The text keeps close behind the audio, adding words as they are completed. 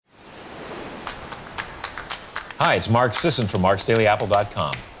Hi, it's Mark Sisson from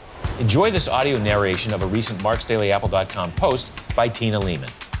marksdailyapple.com. Enjoy this audio narration of a recent marksdailyapple.com post by Tina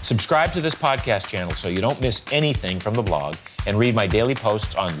Lehman. Subscribe to this podcast channel so you don't miss anything from the blog, and read my daily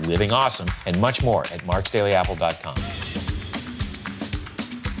posts on living awesome and much more at marksdailyapple.com.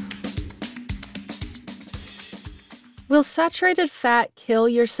 Will saturated fat kill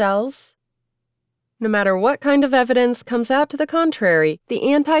your cells? No matter what kind of evidence comes out to the contrary,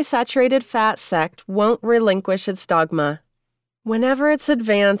 the anti-saturated fat sect won't relinquish its dogma. Whenever its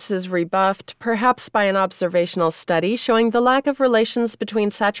advance is rebuffed, perhaps by an observational study showing the lack of relations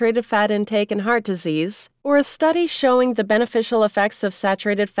between saturated fat intake and heart disease, or a study showing the beneficial effects of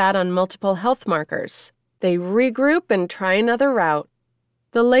saturated fat on multiple health markers, they regroup and try another route.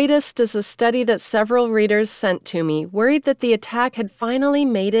 The latest is a study that several readers sent to me, worried that the attack had finally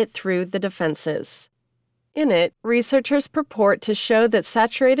made it through the defenses. In it, researchers purport to show that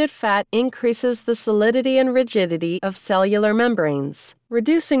saturated fat increases the solidity and rigidity of cellular membranes,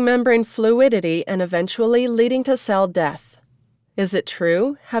 reducing membrane fluidity and eventually leading to cell death. Is it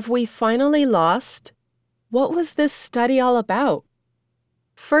true? Have we finally lost? What was this study all about?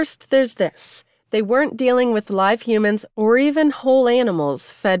 First, there's this. They weren't dealing with live humans or even whole animals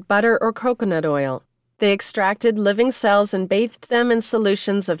fed butter or coconut oil. They extracted living cells and bathed them in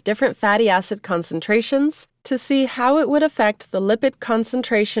solutions of different fatty acid concentrations to see how it would affect the lipid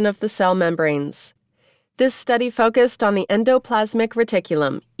concentration of the cell membranes. This study focused on the endoplasmic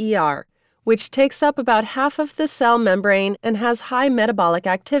reticulum, ER, which takes up about half of the cell membrane and has high metabolic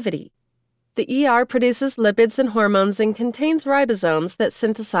activity. The ER produces lipids and hormones and contains ribosomes that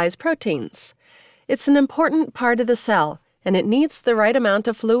synthesize proteins. It's an important part of the cell, and it needs the right amount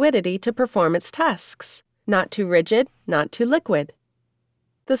of fluidity to perform its tasks. Not too rigid, not too liquid.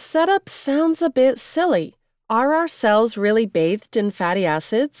 The setup sounds a bit silly. Are our cells really bathed in fatty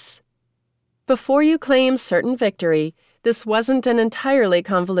acids? Before you claim certain victory, this wasn't an entirely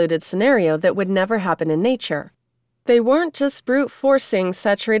convoluted scenario that would never happen in nature. They weren't just brute forcing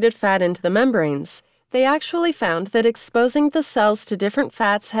saturated fat into the membranes. They actually found that exposing the cells to different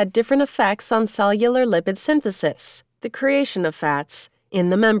fats had different effects on cellular lipid synthesis, the creation of fats, in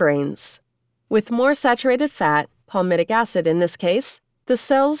the membranes. With more saturated fat, palmitic acid in this case, the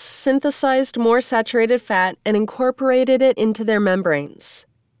cells synthesized more saturated fat and incorporated it into their membranes.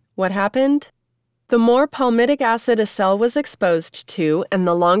 What happened? The more palmitic acid a cell was exposed to and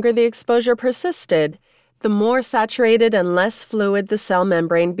the longer the exposure persisted, the more saturated and less fluid the cell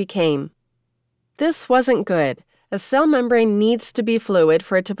membrane became. This wasn't good. A cell membrane needs to be fluid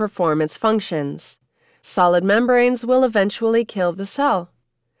for it to perform its functions. Solid membranes will eventually kill the cell.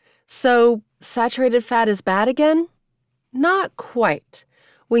 So, saturated fat is bad again? Not quite.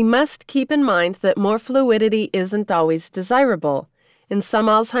 We must keep in mind that more fluidity isn't always desirable. In some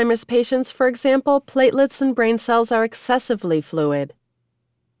Alzheimer's patients, for example, platelets and brain cells are excessively fluid.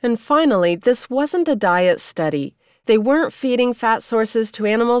 And finally, this wasn't a diet study. They weren't feeding fat sources to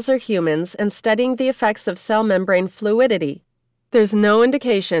animals or humans and studying the effects of cell membrane fluidity. There's no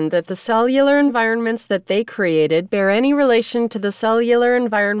indication that the cellular environments that they created bear any relation to the cellular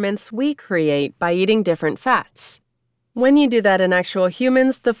environments we create by eating different fats. When you do that in actual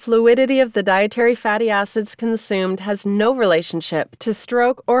humans, the fluidity of the dietary fatty acids consumed has no relationship to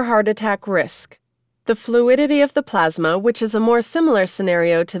stroke or heart attack risk. The fluidity of the plasma, which is a more similar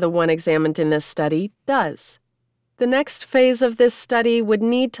scenario to the one examined in this study, does. The next phase of this study would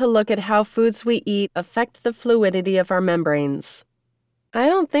need to look at how foods we eat affect the fluidity of our membranes. I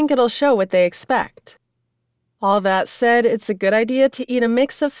don't think it'll show what they expect. All that said, it's a good idea to eat a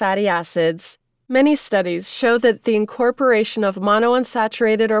mix of fatty acids. Many studies show that the incorporation of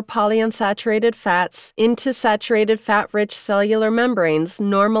monounsaturated or polyunsaturated fats into saturated fat-rich cellular membranes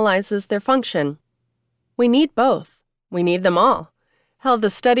normalizes their function. We need both. We need them all. Hell,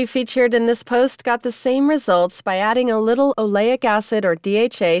 the study featured in this post got the same results by adding a little oleic acid or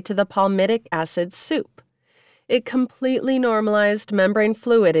DHA to the palmitic acid soup. It completely normalized membrane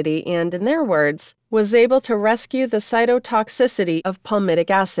fluidity and, in their words, was able to rescue the cytotoxicity of palmitic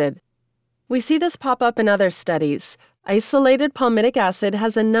acid. We see this pop up in other studies. Isolated palmitic acid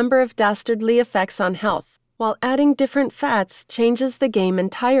has a number of dastardly effects on health, while adding different fats changes the game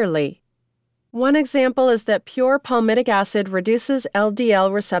entirely. One example is that pure palmitic acid reduces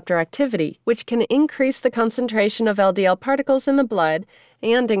LDL receptor activity, which can increase the concentration of LDL particles in the blood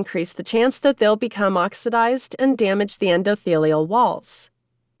and increase the chance that they'll become oxidized and damage the endothelial walls.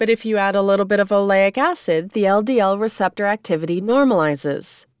 But if you add a little bit of oleic acid, the LDL receptor activity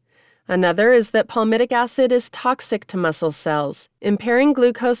normalizes. Another is that palmitic acid is toxic to muscle cells, impairing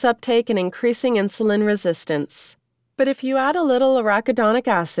glucose uptake and increasing insulin resistance. But if you add a little arachidonic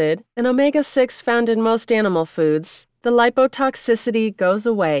acid, an omega-6 found in most animal foods, the lipotoxicity goes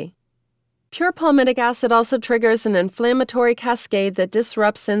away. Pure palmitic acid also triggers an inflammatory cascade that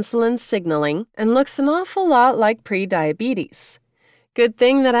disrupts insulin signaling and looks an awful lot like pre-diabetes. Good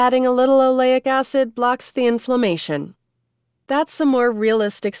thing that adding a little oleic acid blocks the inflammation. That's a more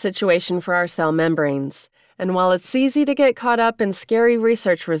realistic situation for our cell membranes. And while it's easy to get caught up in scary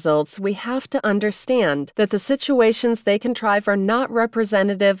research results, we have to understand that the situations they contrive are not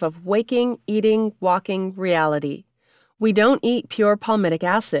representative of waking, eating, walking reality. We don't eat pure palmitic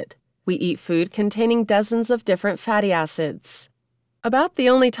acid. We eat food containing dozens of different fatty acids. About the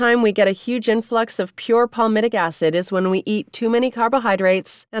only time we get a huge influx of pure palmitic acid is when we eat too many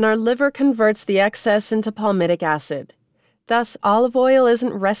carbohydrates and our liver converts the excess into palmitic acid. Thus, olive oil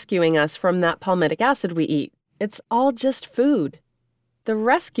isn't rescuing us from that palmitic acid we eat. It's all just food. The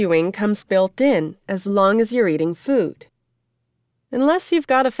rescuing comes built in as long as you're eating food. Unless you've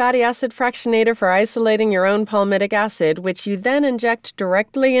got a fatty acid fractionator for isolating your own palmitic acid, which you then inject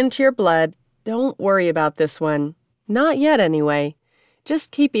directly into your blood, don't worry about this one. Not yet, anyway.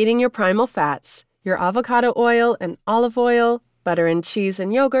 Just keep eating your primal fats, your avocado oil and olive oil, butter and cheese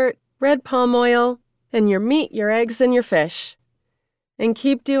and yogurt, red palm oil, and your meat, your eggs, and your fish. And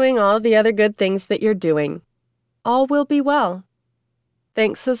keep doing all the other good things that you're doing. All will be well.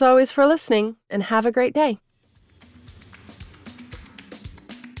 Thanks as always for listening, and have a great day.